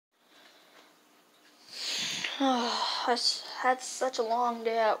I had such a long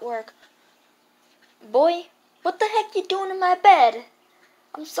day at work. Boy, what the heck you doing in my bed?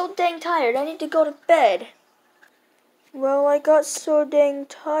 I'm so dang tired. I need to go to bed. Well, I got so dang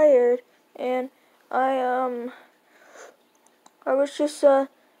tired, and I was just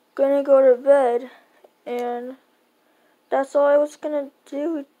gonna go to bed, and that's all I was gonna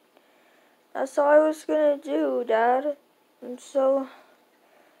do. That's all I was gonna do, Dad. I'm so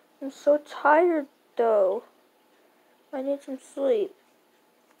tired, though. I need some sleep.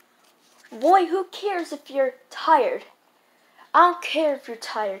 Boy, who cares if you're tired? I don't care if you're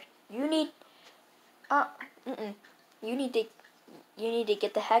tired. You need you need to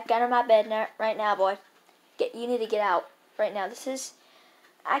get the heck out of my bed right now, boy. You need to get out right now.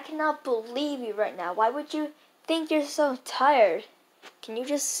 I cannot believe you right now. Why would you think you're so tired? Can you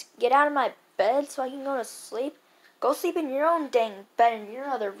just get out of my bed so I can go to sleep? Go sleep in your own dang bed in your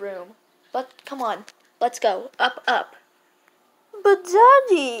other room. Come on, let's go. Up. But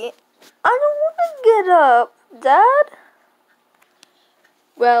Daddy, I don't want to get up, Dad.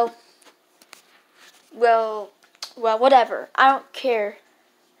 Well, whatever. I don't care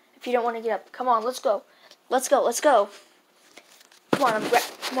if you don't want to get up. Come on, let's go. Come on,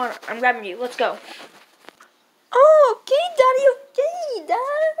 I'm grabbing you. Let's go. Oh, okay, Daddy, okay,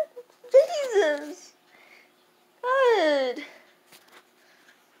 Dad. Jesus. Good.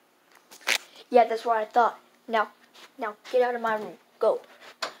 Yeah, that's what I thought. Now, get out of my room. Go.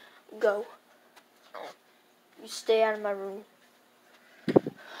 You stay out of my room.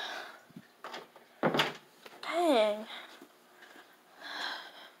 Dang.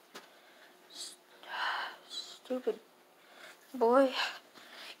 Stupid boy. You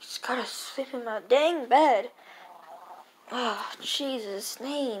just gotta sleep in my dang bed. Oh, Jesus'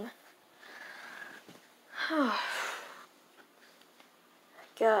 name. Oh,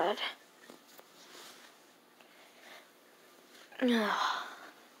 God.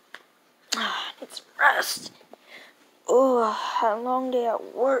 It's rest. Oh, had a long day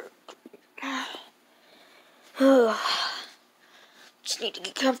at work. Just need to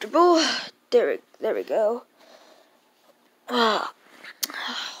get comfortable. There we go. Come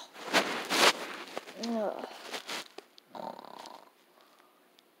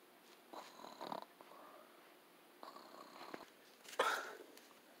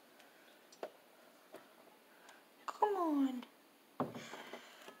on.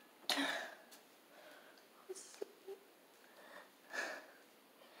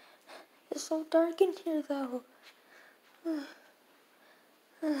 It's so dark in here, though.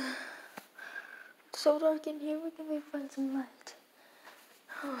 It's so dark in here, we can maybe find some light.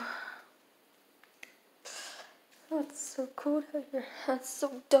 Oh, it's so cold out here. It's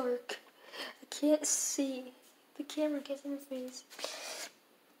so dark. I can't see. The camera gets in my face.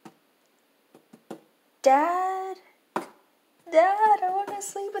 Dad, I want to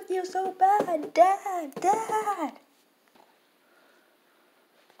sleep with you so bad. Dad.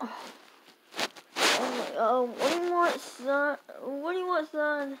 Oh, what do you want, son? What do you want,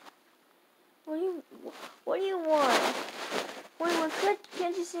 son? What do you want?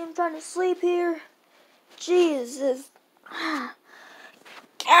 Can't you see I'm trying to sleep here? Jesus.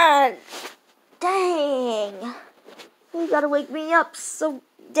 God dang. You gotta wake me up so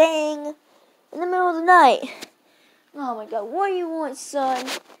dang in the middle of the night. Oh my God, what do you want, son?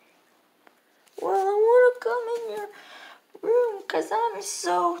 Well, I want to come in your room because it's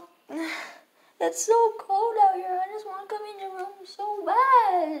so cold out here. I just want to come in your room so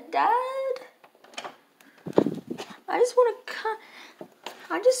bad, Dad. I just want to come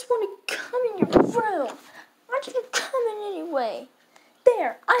in your room. Why don't you come in anyway?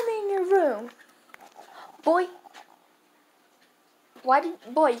 There, I'm in your room. Boy,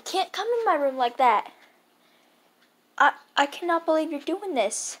 you can't come in my room like that. I cannot believe you're doing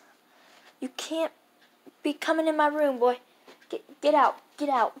this. You can't be coming in my room, boy. Get out.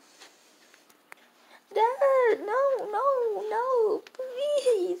 Dad, no,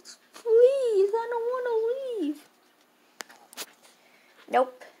 please, I don't want to leave.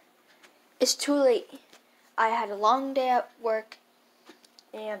 Nope, it's too late. I had a long day at work,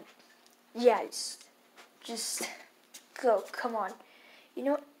 and yeah, just go, come on. You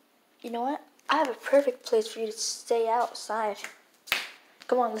know what? I have a perfect place for you to stay outside.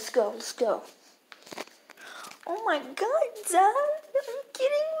 Come on, let's go. Oh my God, Dad, are you kidding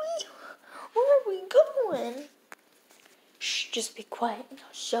me? Where are we going? Shh, just be quiet and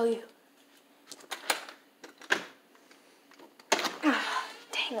I'll show you.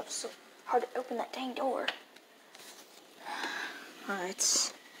 Dang, it was so hard to open that dang door.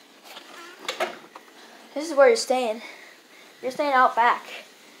 Alright. This is where you're staying. You're staying out back.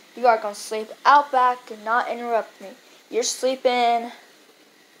 You are gonna sleep out back and not interrupt me. You're sleeping.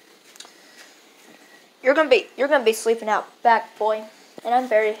 You're gonna be sleeping out back, boy. And I'm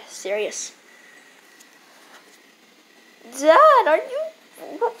very serious. Dad, are you?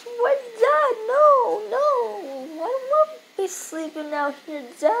 What, Dad? No, no. I don't want to be sleeping out here,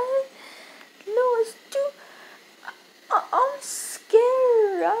 Dad. No, it's too. I'm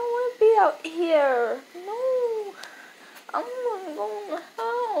scared. I don't want to be out here. No, I'm gonna go in the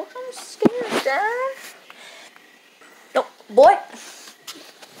house. I'm scared, Dad. No, boy.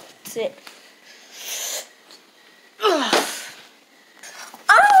 Sit.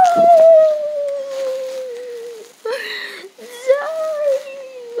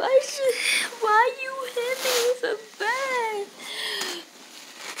 Why you hit me with a bed?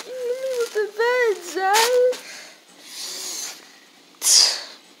 You hit me with a bed, Dad.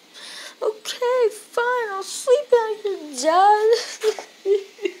 Okay, fine. I'll sleep out here, Dad.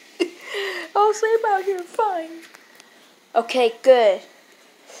 I'll sleep out here, fine. Okay, good.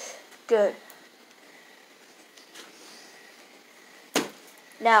 Good.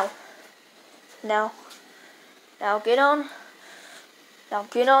 Now get on. Now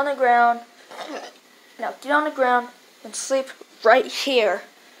get on the ground. Now get on the ground and sleep right here.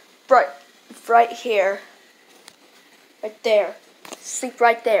 Right here. Right there. Sleep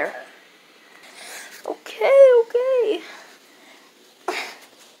right there. Okay.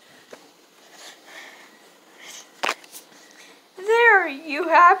 There, you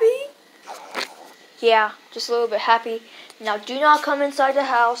happy? Yeah, just a little bit happy. Now do not come inside the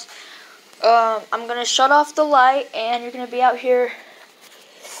house. I'm gonna shut off the light and you're gonna be out here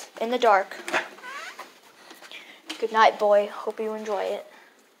in the dark. Good night, boy. Hope you enjoy it.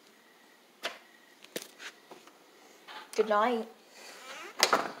 Good night.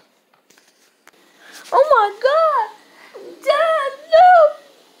 Oh my God! Dad, no!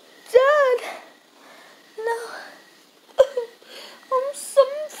 Dad! No. I'm so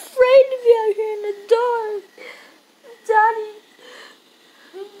afraid to be out here in the dark.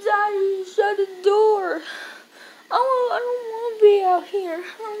 Daddy, shut the door. I don't want to be out here.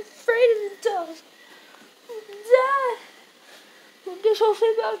 I'm afraid of the dark. Dad! I guess I'll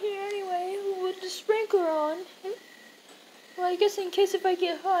sleep out here anyway with the sprinkler on. Well, I guess in case if I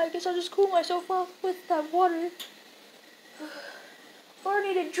get hot, I guess I'll just cool myself off with that water. Or I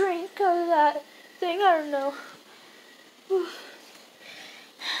need a drink out of that thing. I don't know.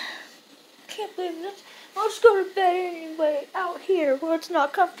 Can't believe this. I'll just go to bed anyway out here where it's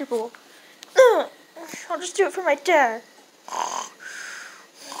not comfortable. I'll just do it for my dad.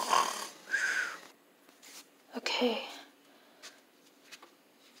 Okay.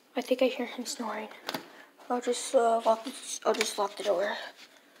 I think I hear him snoring. I'll just lock the door.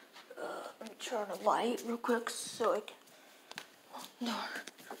 Let me turn on the light real quick so I can lock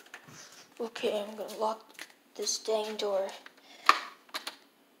the door. Okay, I'm gonna lock this dang door.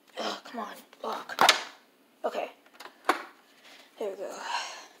 Oh, come on, lock. Okay. There we go.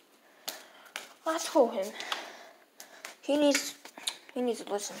 I told him. He needs to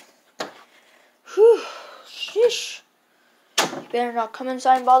listen. Whew. Sheesh. You better not come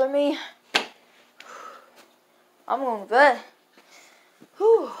inside and bother me. I'm going to bed.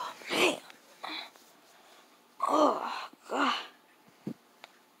 Whew, man. Oh, God.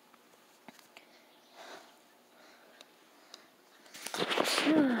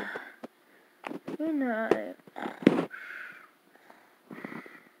 Good night.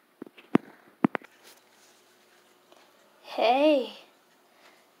 Hey.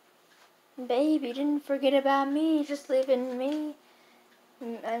 Babe, you didn't forget about me. Just leaving me.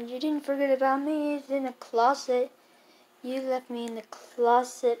 And you didn't forget about me. It's in a closet. You left me in the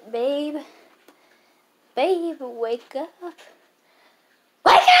closet, babe. Babe, wake up.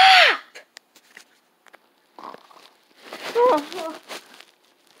 Wake up! Oh,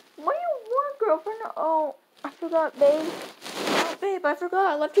 what do you want, girlfriend? Oh, I forgot, babe. Oh, babe, I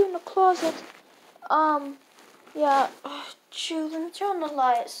forgot. I left you in the closet. Yeah. Oh, shoot, let me turn on the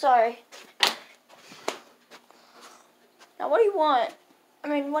light. Sorry. Now, what do you want?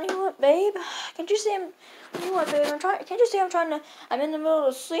 What do you want, babe? Can't you see what do you want, babe? Can't you see I'm in the middle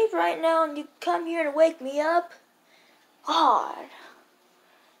of sleep right now and you come here to wake me up? God.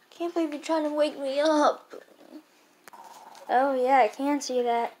 Can't believe you're trying to wake me up. Oh, yeah, I can see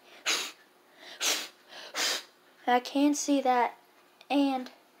that. I can see that. And,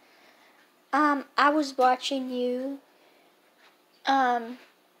 I was watching you,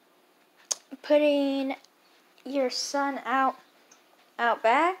 putting your son out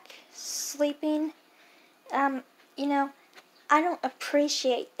back, sleeping. I don't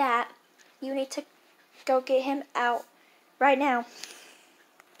appreciate that. You need to go get him out right now.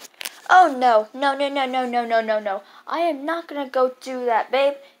 Oh no, no, no, no, no, no, no, no, no. I am not gonna go do that,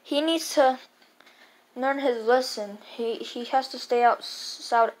 babe. He needs to learn his lesson. He has to stay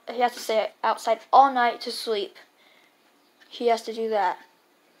outside. He has to stay outside all night to sleep. He has to do that.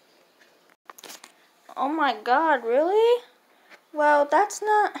 Oh my God, really? Well, that's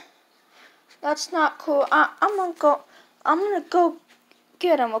not cool. I'm gonna go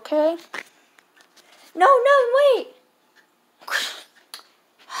get him, okay? No, no, wait.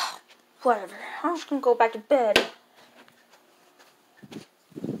 Whatever. I'm just gonna go back to bed.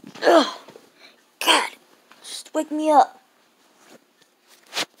 Ugh. God, just wake me up.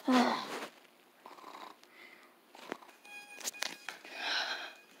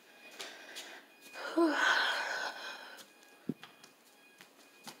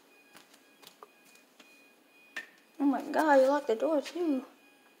 Oh my God, you locked the door too.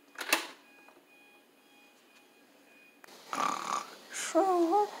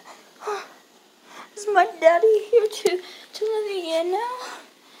 So, is my daddy here to let me in now?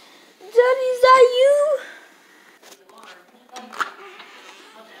 Daddy, is that you?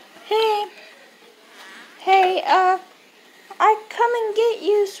 Hey. Hey, I come and get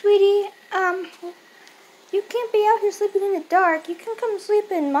you, sweetie. You can't be out here sleeping in the dark. You can come sleep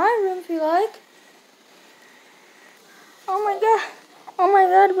in my room if you like. Oh my God. Oh my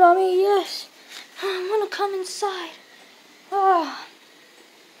God, Mommy, yes. I want to come inside. Oh,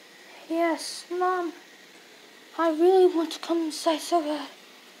 yes, Mom. I really want to come inside so bad.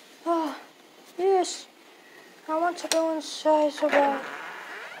 Oh, yes. I want to go inside so bad.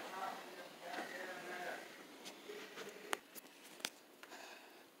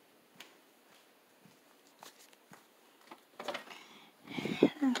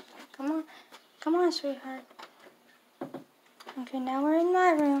 Come on. Come on, sweetheart. Okay, now we're in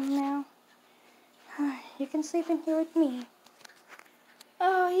my room now. You can sleep in here with me.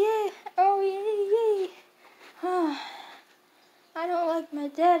 Oh, yeah. Oh, yeah, yeah. I don't like my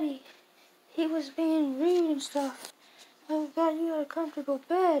daddy. He was being rude and stuff. Oh, God, you got a comfortable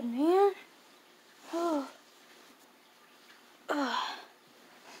bed, man. Oh.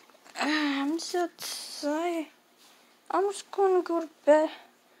 I'm so tired. I'm just going to go to bed.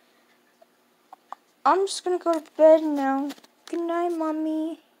 I'm just going to go to bed now. Good night,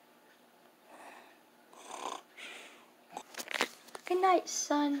 Mommy. Good night,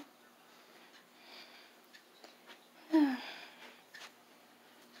 son. I'm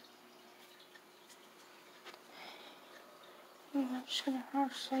just gonna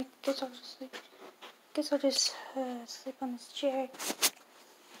guess I'll just sleep. Guess I'll just sleep on this chair.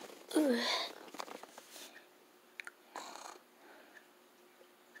 Ugh.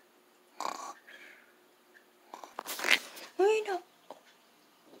 Wait, no.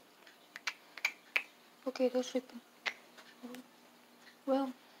 Okay, they're sleeping.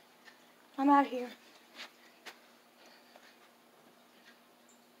 Well, I'm out here.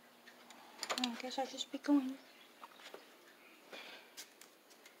 I guess I'll just be going.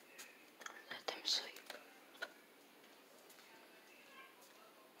 Let them sleep.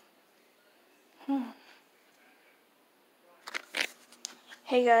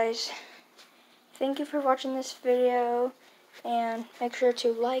 Hey guys, thank you for watching this video, and make sure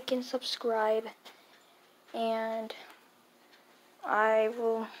to like and subscribe, and I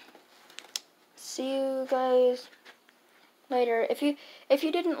will see you guys later. If you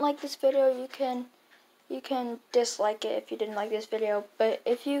didn't like this video, you can dislike it if you didn't like this video, but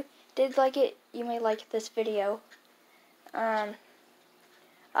if you did like it, you may like this video. I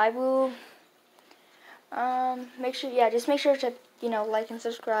will just make sure to like and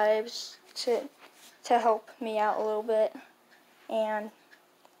subscribe to help me out a little bit. And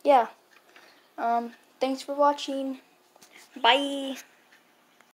yeah, thanks for watching. Bye.